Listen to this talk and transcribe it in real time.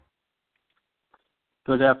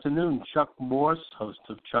Good afternoon. Chuck Morse, host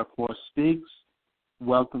of Chuck Morse Speaks.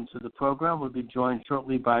 Welcome to the program. We'll be joined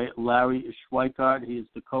shortly by Larry Schweikart. He is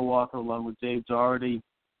the co-author, along with Dave Dougherty,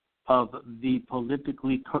 of The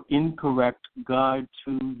Politically Incorrect Guide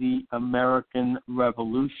to the American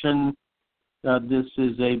Revolution. This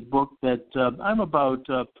is a book that I'm about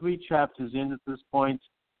 3 chapters in at this point.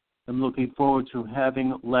 I'm looking forward to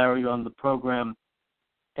having Larry on the program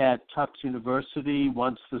at Tufts University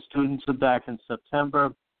once the students are back in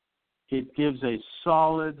September. It gives a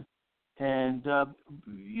solid and, I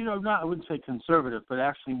wouldn't say conservative, but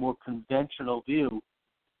actually more conventional view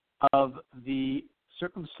of the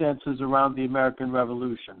circumstances around the American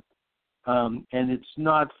Revolution. And it's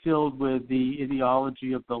not filled with the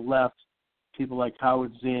ideology of the left, people like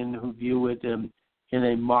Howard Zinn who view it in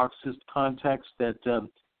a Marxist context that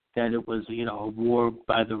it was, a war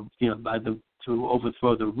to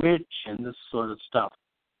overthrow the rich and this sort of stuff.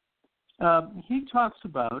 He talks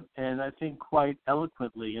about, and I think quite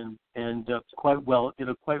eloquently and quite well, in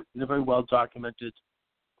a very well documented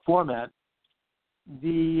format,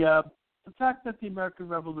 the fact that the American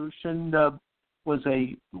Revolution was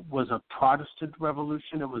a Protestant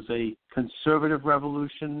revolution. It was a conservative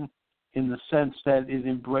revolution in the sense that it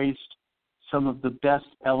embraced some of the best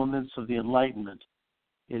elements of the Enlightenment.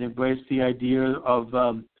 It embraced the idea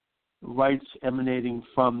of rights emanating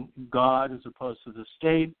from God as opposed to the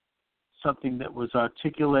state, something that was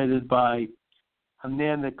articulated by a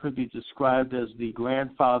man that could be described as the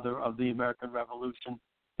grandfather of the American Revolution,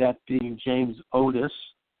 that being James Otis,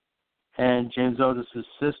 and James Otis's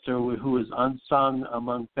sister, who is unsung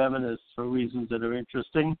among feminists for reasons that are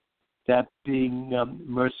interesting, that being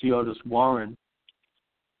Mercy Otis Warren,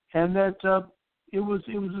 and that it was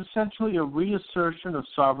essentially a reassertion of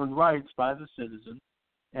sovereign rights by the citizen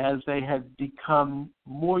as they had become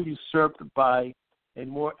more usurped by a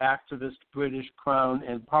more activist British Crown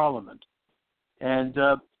and Parliament. And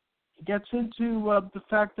it gets into the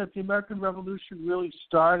fact that the American Revolution really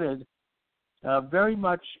started very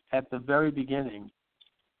much at the very beginning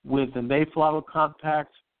with the Mayflower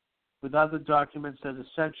Compact, with other documents that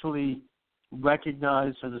essentially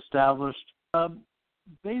recognized and established.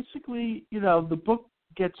 Basically, the book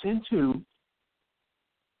gets into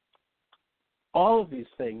all of these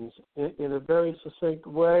things in a very succinct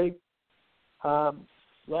way.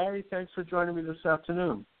 Larry, thanks for joining me this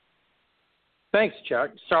afternoon. Thanks,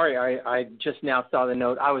 Chuck. Sorry, I just now saw the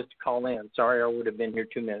note. I was to call in. Sorry, I would have been here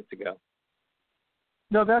 2 minutes ago.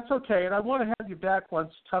 No, that's okay. And I want to have you back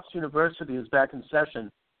once Tufts University is back in session,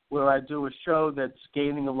 where I do a show that's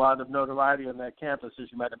gaining a lot of notoriety on that campus, as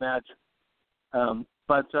you might imagine.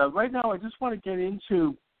 But right now, I just want to get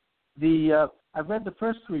into I've read the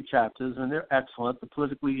first 3 chapters, and they're excellent, The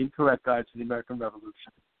Politically Incorrect Guide to the American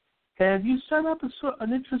Revolution. And you set up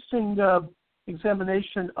an interesting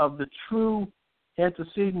examination of the true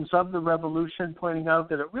antecedents of the revolution, pointing out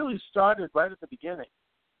that it really started right at the beginning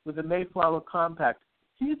with the Mayflower Compact.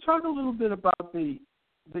 Can you talk a little bit about the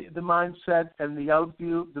mindset and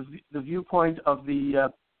the viewpoint of the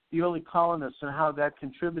early colonists and how that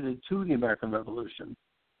contributed to the American Revolution?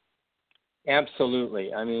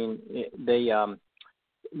 Absolutely. I mean, they,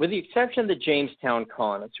 with the exception of the Jamestown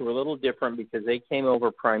colonists, who were a little different because they came over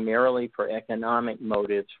primarily for economic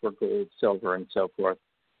motives, for gold, silver, and so forth.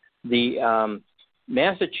 The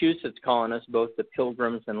Massachusetts colonists, both the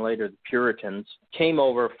Pilgrims and later the Puritans, came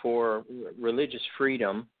over for religious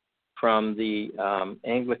freedom from the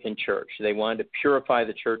Anglican Church. They wanted to purify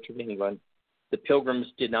the Church of England. The Pilgrims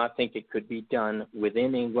did not think it could be done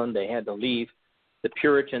within England. They had to leave. The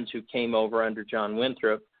Puritans who came over under John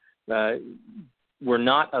Winthrop were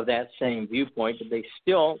not of that same viewpoint, but they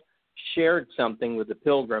still shared something with the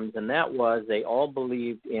Pilgrims, and that was they all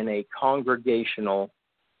believed in a congregational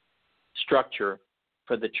structure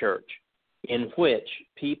for the church, in which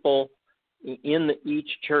people in each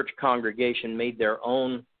church congregation made their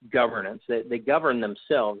own governance. They governed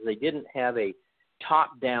themselves. They didn't have a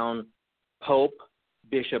top-down pope,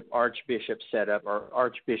 bishop, archbishop setup, or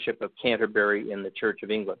Archbishop of Canterbury in the Church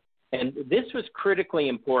of England. And this was critically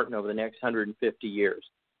important over the next 150 years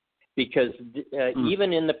because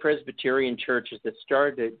even in the Presbyterian churches that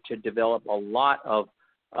started to develop a lot of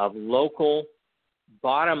local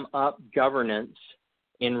bottom-up governance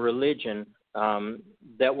in religion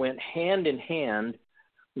that went hand in hand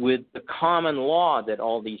with the common law that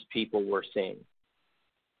all these people were seeing.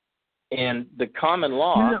 And the common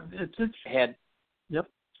law had... Yep.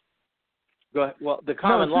 Go ahead. Well, the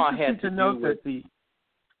common law had to do with...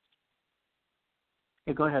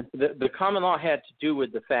 Go ahead. The common law had to do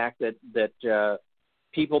with the fact that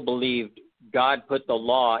people believed God put the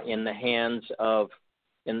law in the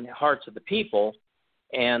hearts of the people,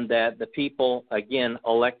 and that the people, again,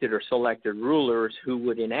 elected or selected rulers who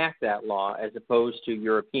would enact that law, as opposed to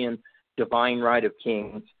European divine right of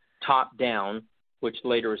kings, top down, which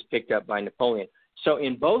later was picked up by Napoleon. So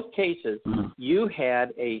in both cases, you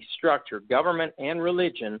had a structure, government and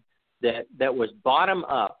religion, that was bottom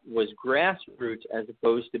up, was grassroots, as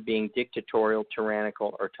opposed to being dictatorial,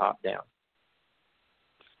 tyrannical, or top down.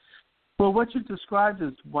 Well, what you described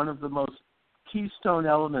is one of the most keystone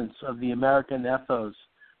elements of the American ethos,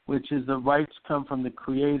 which is the rights come from the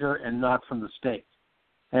Creator and not from the state.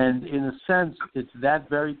 And in a sense, it's that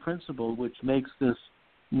very principle which makes this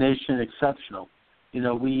nation exceptional. You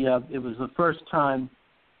know, it was the first time,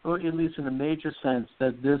 or at least in a major sense,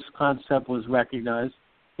 that this concept was recognized.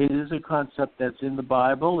 It is a concept that's in the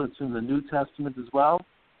Bible. It's in the New Testament as well.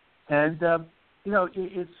 And,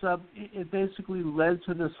 it basically led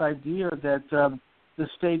to this idea that the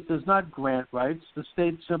state does not grant rights. The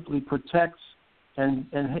state simply protects and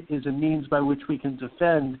is a means by which we can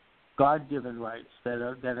defend God-given rights that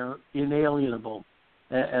are inalienable,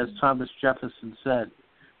 as Thomas Jefferson said.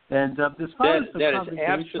 And as far as the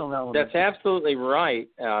congregational element, that's absolutely right.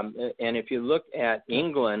 And if you look at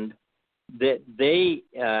England, that they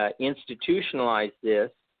institutionalized this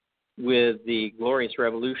with the Glorious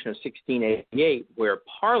Revolution of 1688, where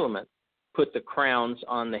Parliament put the crowns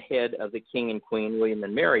on the head of the King and Queen, William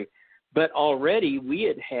and Mary. But already we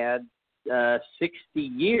had 60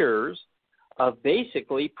 years of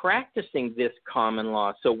basically practicing this common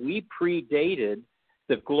law. So we predated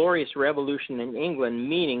the Glorious Revolution in England,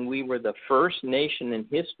 meaning we were the first nation in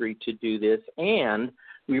history to do this, and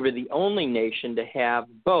we were the only nation to have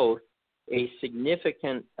both a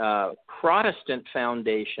significant Protestant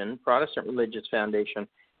foundation, Protestant religious foundation,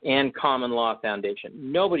 and common law foundation.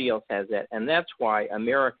 Nobody else has that, and that's why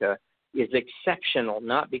America is exceptional,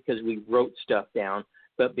 not because we wrote stuff down,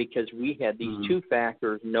 but because we had these two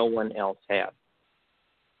factors no one else had.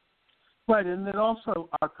 Right, and then also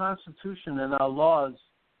our Constitution and our laws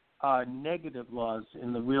are negative laws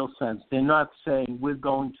in the real sense. They're not saying we're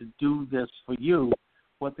going to do this for you.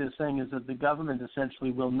 What they're saying is that the government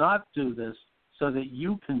essentially will not do this so that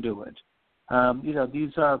you can do it.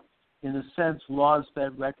 These are, in a sense, laws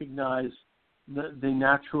that recognize the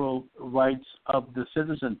natural rights of the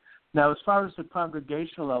citizen. Now, as far as the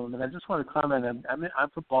congregational element, I just want to comment. I'm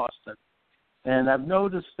from Boston, and I've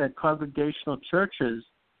noticed that congregational churches,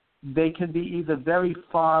 they can be either very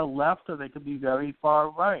far left or they can be very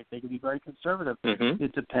far right. They can be very conservative. Mm-hmm.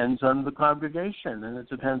 It depends on the congregation, and it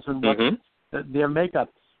depends on what their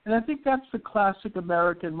makeup. And I think that's the classic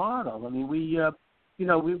American model. I mean, we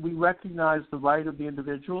recognize the right of the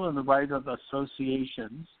individual and the right of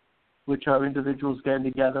associations, which are individuals getting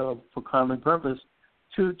together for common purpose,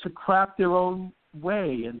 to craft their own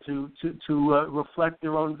way and to reflect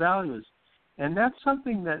their own values. And that's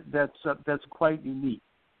something that's quite unique.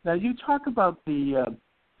 Now, you talk about the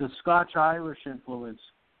Scotch-Irish influence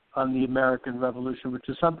on the American Revolution, which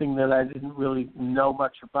is something that I didn't really know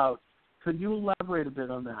much about. Could you elaborate a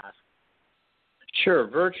bit on that? Sure.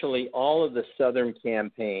 Virtually all of the Southern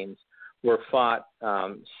campaigns were fought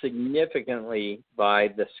significantly by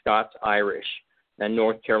the Scotch-Irish in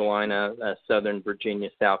North Carolina, Southern Virginia,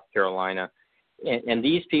 South Carolina. And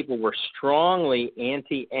these people were strongly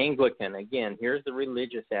anti-Anglican. Again, here's the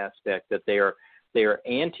religious aspect, that they are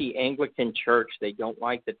anti-Anglican church. They don't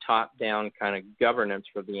like the top-down kind of governance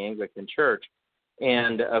for the Anglican church.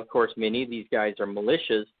 And, of course, many of these guys are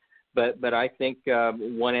militias. But I think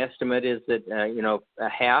one estimate is that, a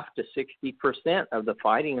half to 60% of the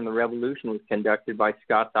fighting in the Revolution was conducted by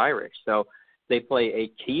Scots-Irish. So they play a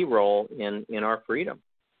key role in our freedom.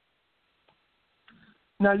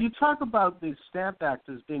 Now, you talk about the Stamp Act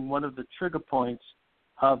as being one of the trigger points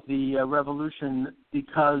of the Revolution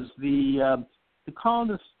because the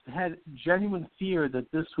colonists had genuine fear that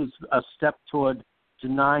this was a step toward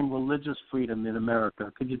denying religious freedom in America.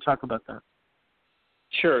 Could you talk about that?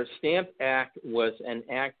 Sure. Stamp Act was an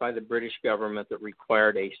act by the British government that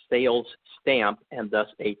required a sales stamp and thus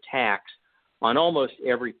a tax on almost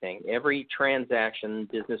everything. Every transaction,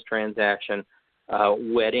 business transaction,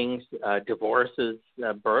 weddings, divorces,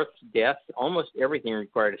 births, deaths, almost everything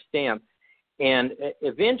required a stamp. And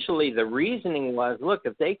eventually the reasoning was, look,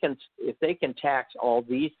 if they can tax all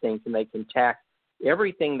these things and they can tax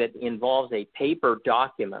everything that involves a paper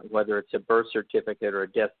document, whether it's a birth certificate or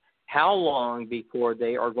a death, how long before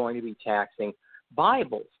they are going to be taxing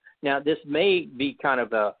Bibles? Now, this may be kind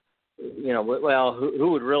of who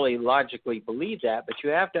would really logically believe that? But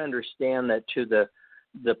you have to understand that to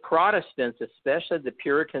the Protestants, especially the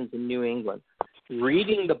Puritans in New England,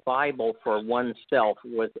 reading the Bible for oneself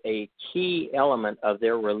was a key element of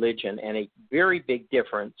their religion and a very big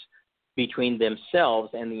difference between themselves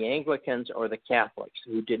and the Anglicans or the Catholics,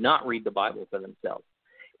 who did not read the Bible for themselves.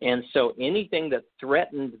 And so anything that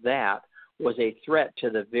threatened that was a threat to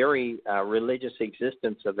the very religious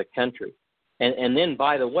existence of the country. And then,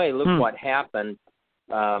 by the way, look what happened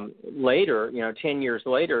later, 10 years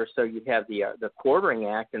later. So you have the Quartering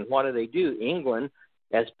Act, and what do? England,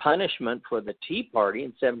 as punishment for the Tea Party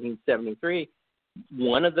in 1773,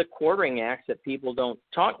 one of the Quartering Acts that people don't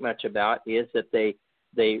talk much about is that they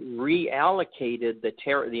reallocated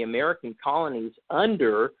the American colonies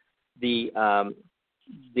under the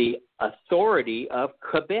authority of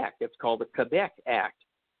Quebec. It's called the Quebec Act.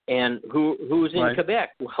 And who's in Quebec?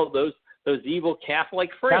 Well, those evil Catholic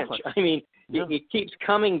French. Catholics. I mean, it keeps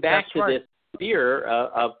coming back to this fear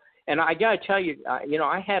of. And I got to tell you,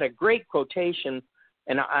 I had a great quotation.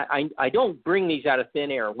 And I don't bring these out of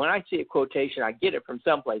thin air. When I see a quotation, I get it from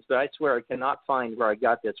someplace, but I swear I cannot find where I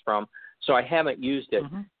got this from, so I haven't used it.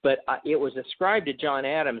 But it was ascribed to John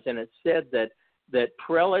Adams, and it said that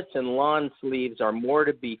prelates and lawn sleeves are more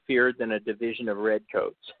to be feared than a division of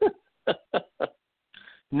redcoats.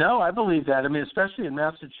 No, I believe that. I mean, especially in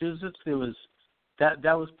Massachusetts, there was that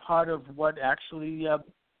was part of what actually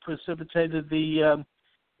precipitated the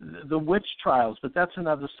witch trials. But that's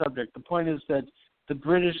another subject. The point is that the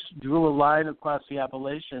British drew a line across the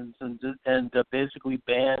Appalachians and basically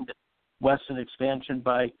banned Western expansion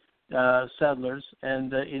by settlers,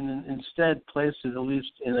 and instead placed it, at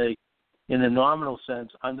least in a nominal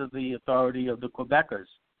sense, under the authority of the Quebecers,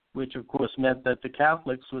 which of course meant that the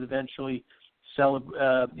Catholics would eventually settle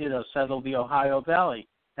the Ohio Valley,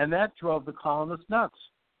 and that drove the colonists nuts.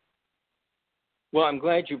 Well, I'm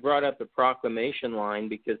glad you brought up the proclamation line,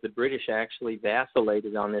 because the British actually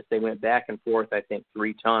vacillated on this. They went back and forth, I think,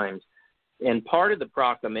 3 times. And part of the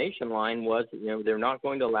proclamation line was, they're not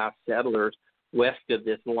going to allow settlers west of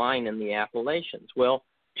this line in the Appalachians. Well,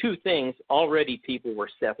 2 things. Already people were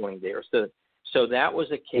settling there. So that was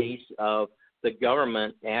a case of the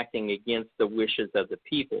government acting against the wishes of the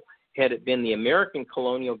people. Had it been the American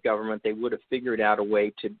colonial government, they would have figured out a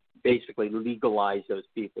way to basically legalize those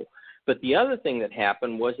people. But the other thing that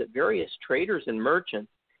happened was that various traders and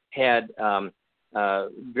merchants had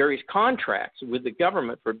various contracts with the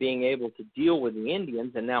government for being able to deal with the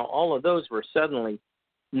Indians, and now all of those were suddenly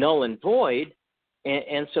null and void,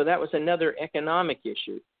 and so that was another economic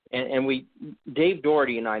issue. And Dave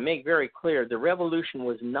Dougherty and I make very clear the revolution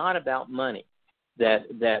was not about money, that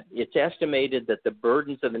it's estimated that the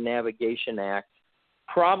burdens of the Navigation Act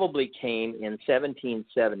probably came in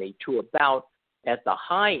 1770 to about, at the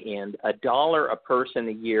high end, $1 a person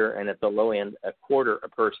a year, and at the low end, $0.25 a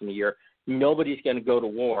person a year. Nobody's going to go to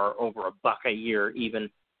war over $1 a year, even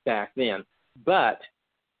back then. But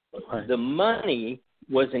the money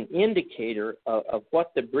was an indicator of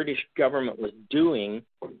what the British government was doing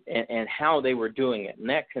and how they were doing it, and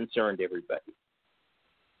that concerned everybody.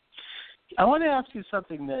 I want to ask you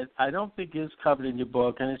something that I don't think is covered in your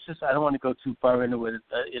book, and it's just I don't want to go too far into it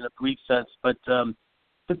in a brief sense, but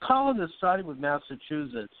the colonists, starting with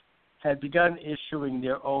Massachusetts, had begun issuing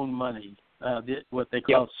their own money, what they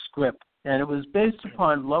call scrip, and it was based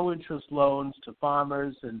upon low-interest loans to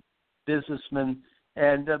farmers and businessmen,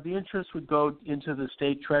 and the interest would go into the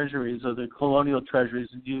state treasuries or the colonial treasuries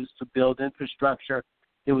and used to build infrastructure.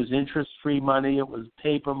 It was interest-free money. It was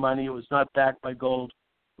paper money. It was not backed by gold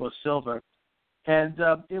or silver, and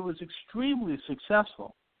it was extremely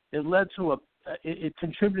successful. It led to it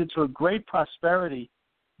contributed to a great prosperity.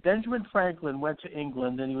 Benjamin Franklin went to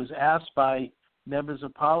England, and he was asked by members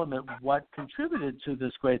of Parliament what contributed to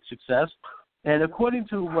this great success. And according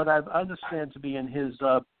to what I understand to be in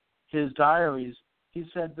his diaries, he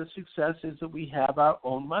said the success is that we have our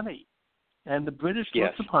own money. And the British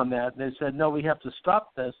looked upon that, and they said, no, we have to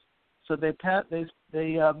stop this. So they passed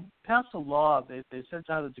a law. They sent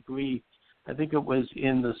out a decree. I think it was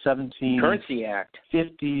in the Currency Act.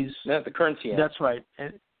 50s. No, the Currency Act. That's right.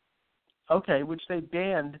 Which they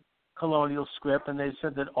banned colonial scrip, and they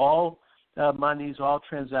said that all monies, all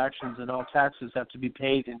transactions, and all taxes have to be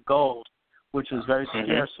paid in gold, which is very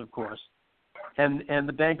scarce, of course. And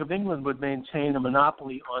the Bank of England would maintain a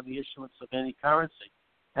monopoly on the issuance of any currency.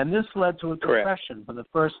 And this led to a depression for the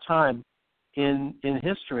first time in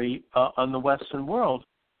history on the Western world,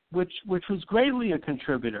 which was greatly a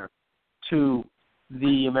contributor to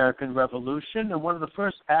the American Revolution. And one of the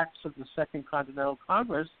first acts of the Second Continental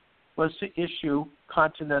Congress was to issue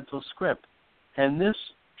continental scrip. And this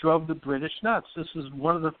drove the British nuts. This is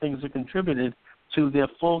one of the things that contributed to their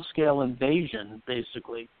full-scale invasion,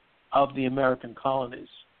 basically, of the American colonies.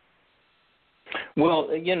 Well,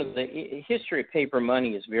 the history of paper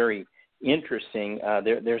money is very interesting.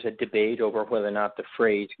 There's a debate over whether or not the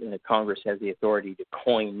phrase Congress has the authority to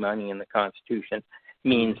coin money in the Constitution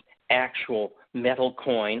means actual metal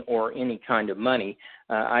coin or any kind of money.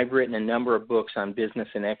 I've written a number of books on business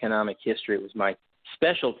and economic history. It was my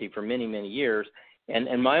specialty for many, many years.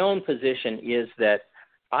 And my own position is that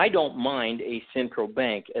I don't mind a central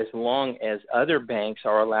bank as long as other banks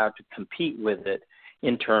are allowed to compete with it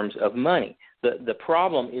in terms of money. The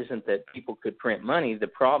problem isn't that people could print money. The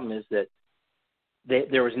problem is that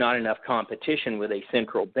there was not enough competition with a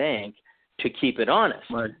central bank to keep it honest.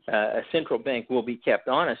 Right. A central bank will be kept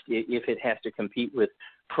honest if it has to compete with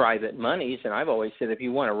private monies. And I've always said if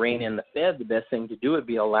you want to rein in the Fed, the best thing to do would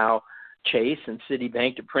be allow Chase and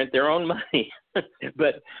Citibank to print their own money.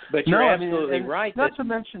 but you're absolutely right. Not to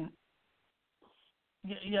mention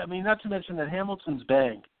that Hamilton's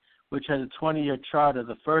Bank, which had a 20-year charter,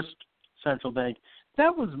 the first central bank,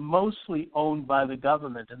 that was mostly owned by the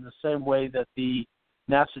government in the same way that the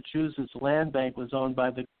Massachusetts Land Bank was owned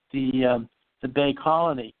by the Bay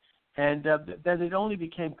Colony. And then it only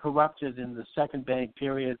became corrupted in the second bank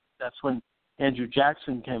period. That's when Andrew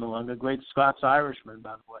Jackson came along, a great Scotch-Irishman,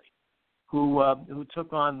 by the way, who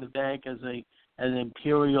took on the bank as an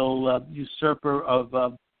imperial usurper of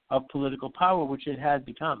political power, which it had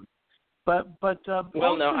become.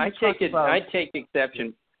 I take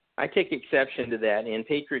exception. I take exception to that. In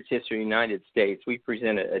Patriots History of the United States, we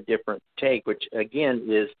present a different take, which again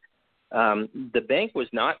is the bank was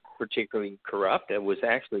not particularly corrupt. It was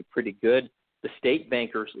actually pretty good. The state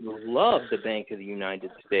bankers loved the Bank of the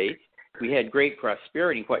United States. We had great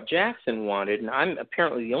prosperity. What Jackson wanted, and I'm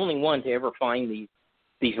apparently the only one to ever find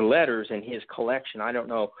these letters in his collection. I don't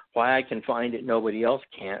know why I can find it, nobody else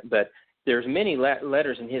can't, but there's many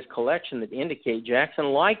letters in his collection that indicate Jackson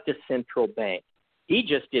liked a central bank. He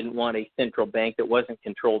just didn't want a central bank that wasn't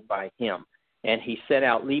controlled by him. And he set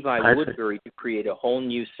out Levi Woodbury to create a whole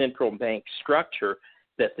new central bank structure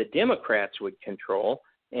that the Democrats would control.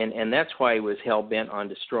 And that's why he was hell-bent on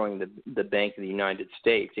destroying the Bank of the United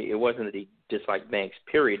States. It wasn't that he disliked banks,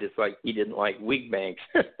 period. It's like he didn't like Whig banks.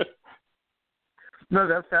 No,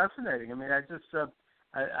 that's fascinating. I mean,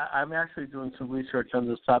 I'm actually doing some research on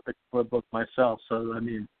this topic for a book myself. So, I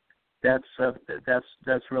mean, that's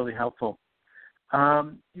really helpful.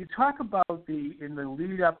 You talk about in the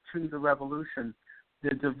lead up to the revolution,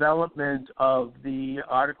 the development of the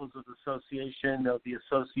Articles of Association,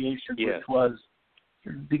 which was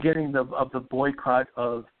beginning of the boycott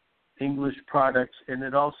of English products, and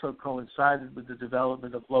it also coincided with the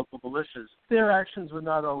development of local militias. Their actions were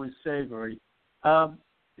not always savory.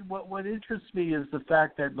 What interests me is the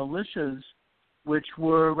fact that militias, which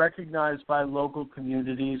were recognized by local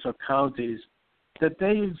communities or counties, that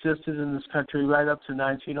they existed in this country right up to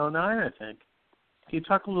 1909, I think. Can you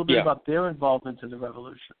talk a little bit about their involvement in the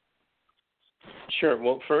revolution? Sure.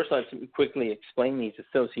 Well, first let's quickly explain these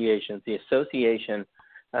associations. The association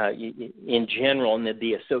in general and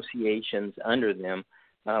the associations under them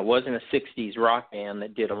wasn't a 60s rock band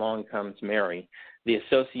that did Along Comes Mary. The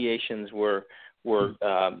associations were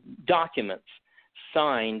documents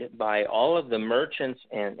signed by all of the merchants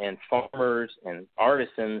and farmers and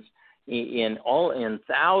artisans in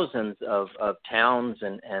thousands of towns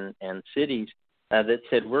and cities that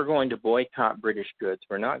said, we're going to boycott British goods.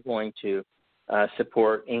 We're not going to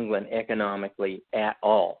support England economically at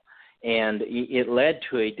all. And it led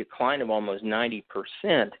to a decline of almost 90%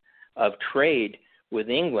 of trade with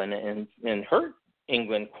England and hurt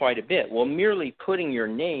England quite a bit. Well, merely putting your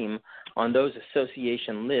name on those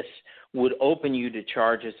association lists would open you to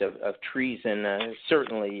charges of treason,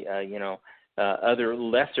 certainly, other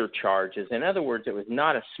lesser charges. In other words, it was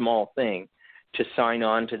not a small thing to sign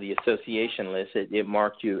on to the association list. It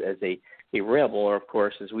marked you as a rebel, or of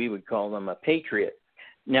course, as we would call them, a patriot.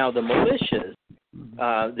 Now, the militias,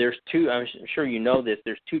 there's two, I'm sure you know this,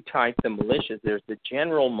 there's two types of militias. There's the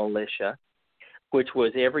general militia, which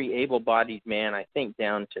was every able-bodied man, I think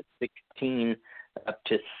down to 16 up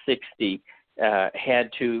to 60, had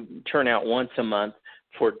to turn out once a month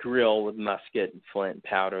for drill with musket, flint,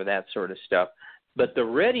 powder, that sort of stuff. But the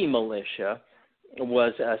ready militia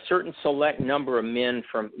was a certain select number of men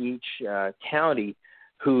from each county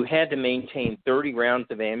who had to maintain 30 rounds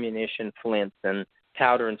of ammunition, flints, and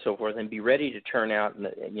powder and so forth, and be ready to turn out,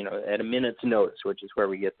 at a minute's notice, which is where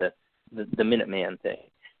we get the Minuteman thing.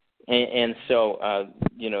 And so,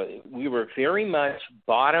 we were very much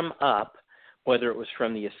bottom up, whether it was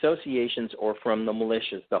from the associations or from the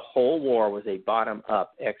militias. The whole war was a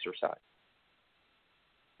bottom-up exercise.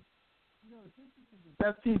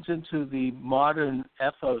 That feeds into the modern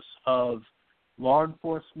ethos of law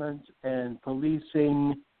enforcement and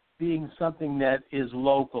policing being something that is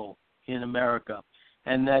local in America,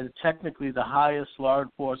 and that technically the highest law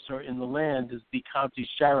enforcer in the land is the county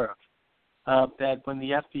sheriff. That when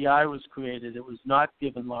the FBI was created, it was not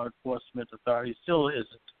given law enforcement authority, still isn't.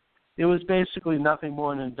 It was basically nothing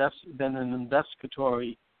more than an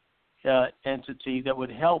investigatory entity that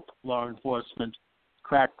would help law enforcement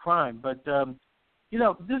crack crime. But,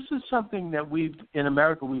 this is something that in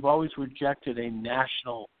America, we've always rejected a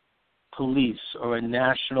national police or a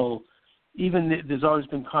national, there's always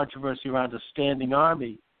been controversy around a standing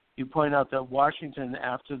army. You point out that Washington,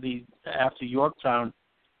 after Yorktown,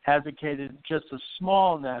 advocated just a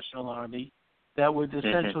small national army that would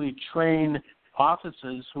essentially train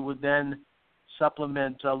officers who would then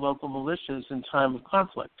supplement local militias in time of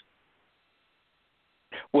conflict.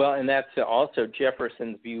 Well, and that's also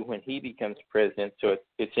Jefferson's view when he becomes president. So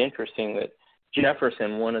it's interesting that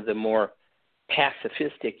Jefferson, one of the more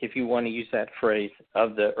pacifistic, if you want to use that phrase,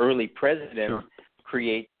 of the early presidents, sure,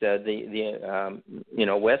 create the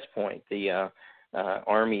West Point, the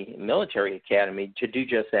Army Military Academy, to do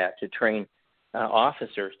just that, to train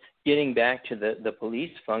officers. Getting back to the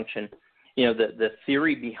police function, the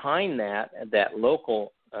theory behind that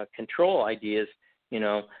local control idea is,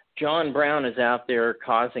 John Brown is out there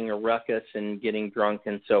causing a ruckus and getting drunk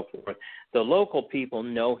and so forth. The local people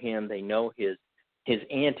know him. They know his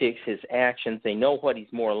antics, his actions. They know what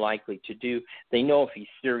he's more likely to do. They know if he's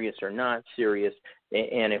serious or not serious.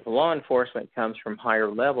 And if law enforcement comes from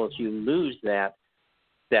higher levels, you lose that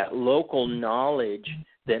local knowledge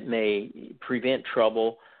that may prevent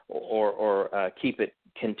trouble or keep it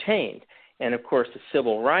contained. And, of course, the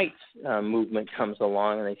civil rights movement comes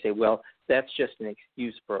along, and they say, well, that's just an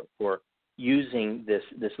excuse for using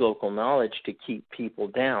this local knowledge to keep people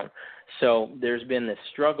down. So there's been this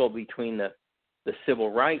struggle between the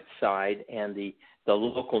civil rights side and the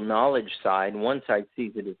local knowledge side. One side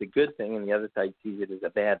sees it as a good thing, and the other side sees it as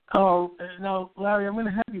a bad thing. Oh, now, Larry, I'm going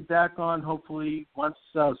to have you back on, hopefully, once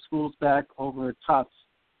school's back over at Tufts,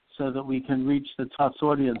 so that we can reach the Tufts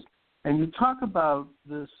audience. And you talk about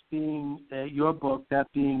this being your book, that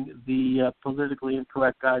being the politically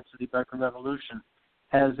incorrect guide to the American Revolution,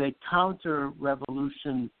 as a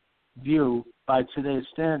counter-revolution view by today's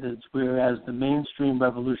standards, whereas the mainstream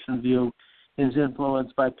revolution view is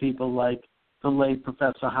influenced by people like the late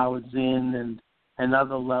Professor Howard Zinn and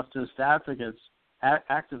other leftist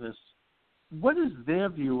activists. What is their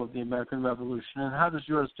view of the American Revolution, and how does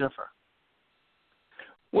yours differ?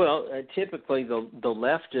 Well, typically the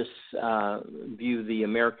leftists view the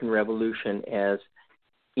American Revolution as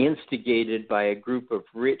instigated by a group of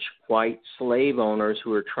rich white slave owners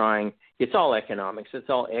who are trying – it's all economics. It's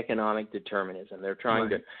all economic determinism. They're trying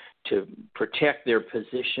to protect their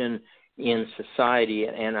position in society,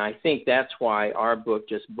 and I think that's why our book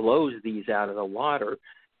just blows these out of the water,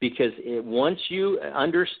 because once you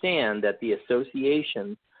understand that the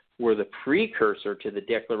associations were the precursor to the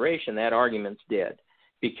Declaration, that argument's dead.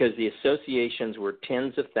 Because the associations were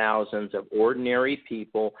tens of thousands of ordinary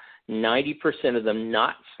people, 90% of them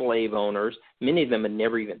not slave owners. Many of them had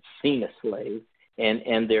never even seen a slave.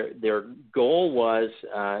 And their goal was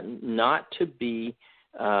not to be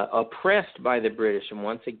oppressed by the British. And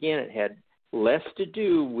once again, it had less to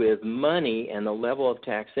do with money and the level of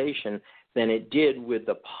taxation than it did with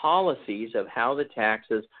the policies of how the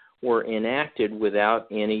taxes were enacted without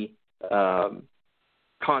any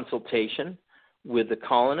consultation with the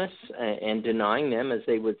colonists and denying them, as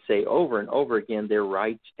they would say over and over again, their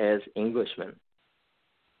rights as Englishmen.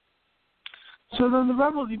 So then the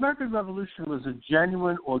American Revolution was a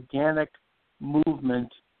genuine, organic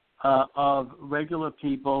movement of regular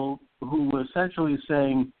people who were essentially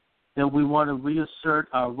saying that we want to reassert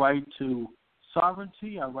our right to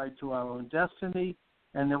sovereignty, our right to our own destiny,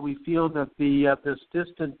 and that we feel that this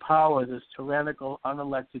distant power, this tyrannical,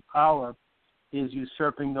 unelected power, is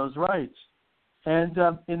usurping those rights. And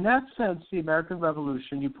in that sense, the American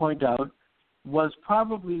Revolution, you point out, was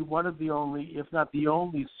probably one of the only, if not the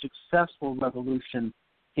only, successful revolution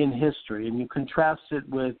in history. And you contrast it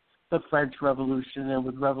with the French Revolution and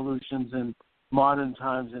with revolutions in modern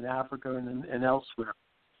times in Africa and elsewhere.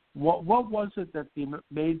 What was it that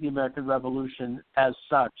made the American Revolution as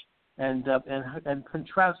such, and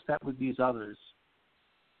contrast that with these others?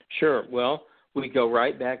 Sure. Well, we go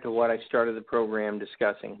right back to what I started the program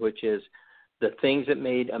discussing, which is the things that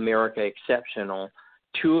made America exceptional.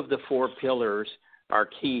 Two of the four pillars are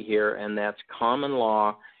key here, and that's common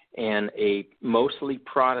law and a mostly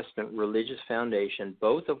Protestant religious foundation,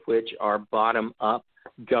 both of which are bottom-up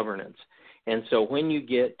governance. And so when you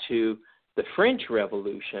get to the French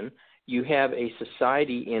Revolution, you have a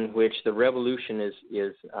society in which the revolution is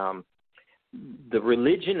the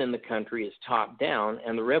religion in the country is top down,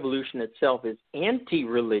 and the revolution itself is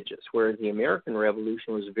anti-religious, whereas the American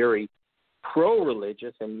Revolution was very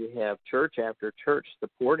pro-religious, and you have church after church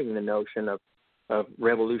supporting the notion of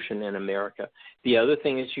revolution in America. The other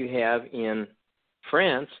thing that you have in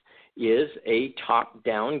France is a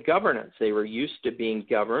top-down governance. They were used to being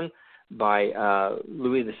governed by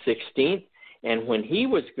Louis XVI, and when he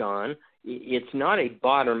was gone, it's not a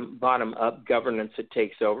bottom-up governance that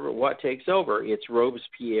takes over. What takes over? It's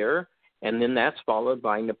Robespierre, and then that's followed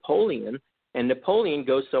by Napoleon. And Napoleon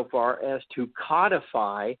goes so far as to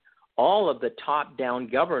codify all of the top-down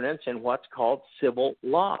governance in what's called civil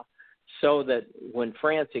law, so that when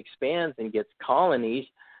France expands and gets colonies,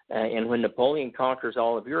 and when Napoleon conquers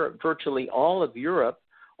all of Europe, virtually all of Europe,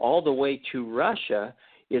 all the way to Russia,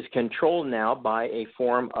 is controlled now by a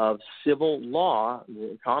form of civil law.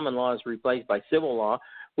 Common law is replaced by civil law,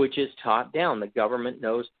 which is top down. The government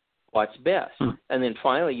knows what's best. And then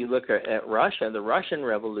finally, you look at Russia, the Russian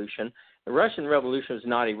Revolution. The Russian Revolution was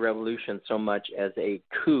not a revolution so much as a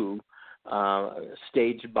coup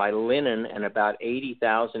staged by Lenin and about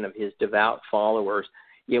 80,000 of his devout followers.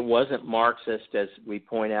 It wasn't Marxist, as we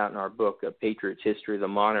point out in our book, Patriots, History of the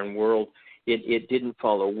Modern World. It didn't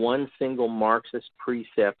follow one single Marxist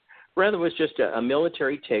precept. Rather, it was just a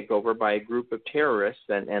military takeover by a group of terrorists,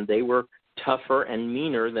 and they were tougher and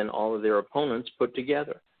meaner than all of their opponents put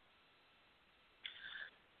together.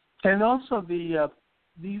 And also the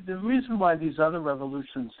reason why these other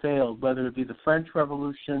revolutions failed, whether it be the French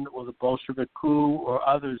Revolution or the Bolshevik coup or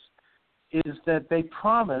others, is that they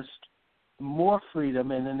promised more freedom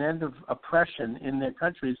and an end of oppression in their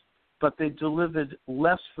countries, but they delivered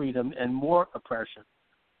less freedom and more oppression.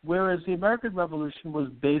 Whereas the American Revolution was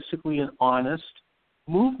basically an honest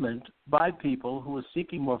movement by people who were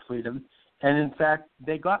seeking more freedom, and in fact,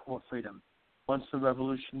 they got more freedom once the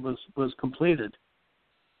revolution was completed.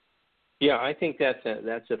 Yeah, I think that's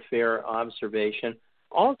a fair observation.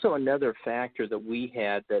 Also, another factor that we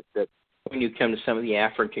had that when you come to some of the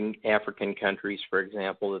African countries, for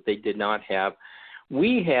example, that they did not have,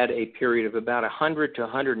 we had a period of about 100 to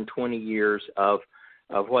 120 years of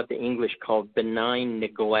what the English called benign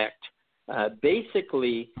neglect.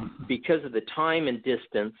 Basically, because of the time and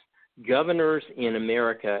distance, governors in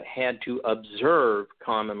America had to observe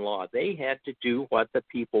common law. They had to do what the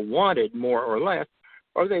people wanted, more or less,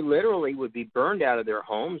 or they literally would be burned out of their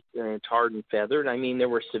homes, tarred and feathered. I mean, there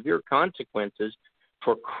were severe consequences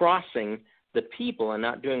for crossing the people and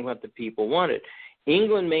not doing what the people wanted.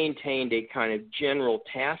 England maintained a kind of general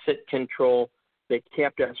tacit control that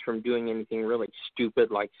kept us from doing anything really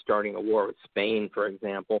stupid, like starting a war with Spain, for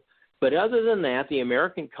example. But other than that, the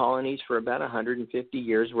American colonies for about 150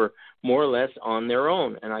 years were more or less on their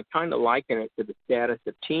own. And I kind of liken it to the status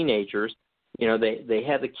of teenagers. You know, they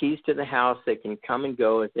have the keys to the house. They can come and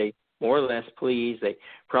go as they more or less please. They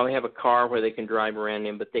probably have a car where they can drive around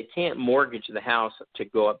in, but they can't mortgage the house to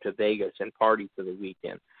go up to Vegas and party for the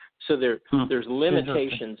weekend. So there's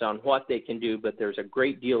limitations on what they can do, but there's a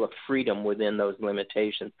great deal of freedom within those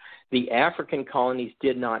limitations. The African colonies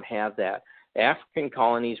did not have that. African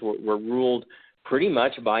colonies were ruled pretty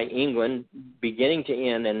much by England, beginning to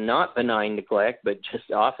end, and not benign neglect, but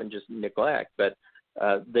just often just neglect. But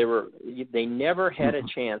they never had a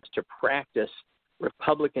chance to practice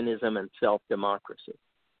republicanism and self-democracy.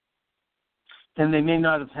 And they may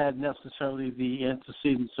not have had necessarily the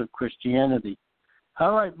antecedents of Christianity.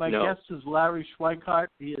 All right, my guest is Larry Schweikart.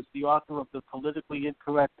 He is the author of The Politically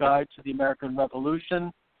Incorrect Guide to the American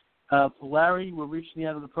Revolution. Larry, we're reaching the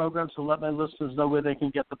end of the program, so let my listeners know where they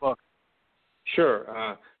can get the book.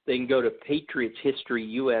 Sure. They can go to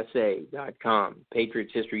patriotshistoryusa.com,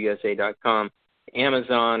 patriotshistoryusa.com,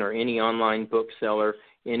 Amazon, or any online bookseller.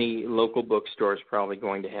 Any local bookstore is probably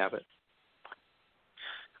going to have it.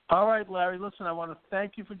 All right, Larry, listen, I want to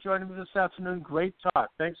thank you for joining me this afternoon. Great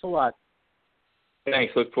talk. Thanks a lot.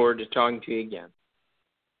 Thanks. Look forward to talking to you again.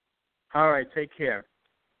 All right, take care.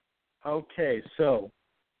 Okay, so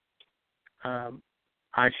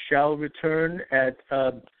I shall return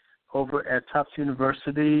over at Tufts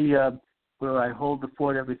University, where I hold the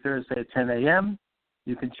fort every Thursday at 10 a.m.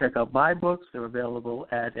 You can check out my books. They're available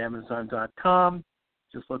at Amazon.com.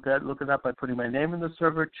 Just look it up by putting my name in the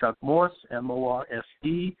server, Chuck Morse, Morse,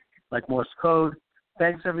 like Morse code.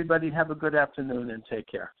 Thanks, everybody. Have a good afternoon and take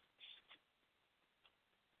care.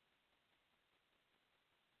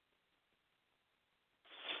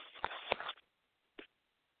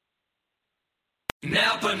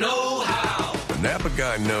 Napa know how. Napa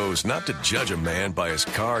guy knows not to judge a man by his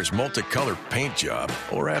car's multicolored paint job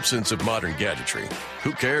or absence of modern gadgetry.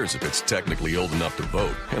 Who cares if it's technically old enough to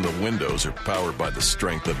vote and the windows are powered by the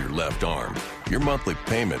strength of your left arm? Your monthly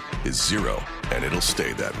payment is zero, and it'll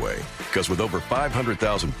stay that way. Because with over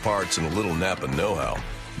 500,000 parts and a little Napa know-how,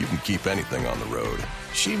 you can keep anything on the road.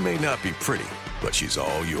 She may not be pretty, but she's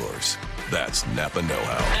all yours. That's Napa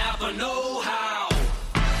know-how. Napa know-how.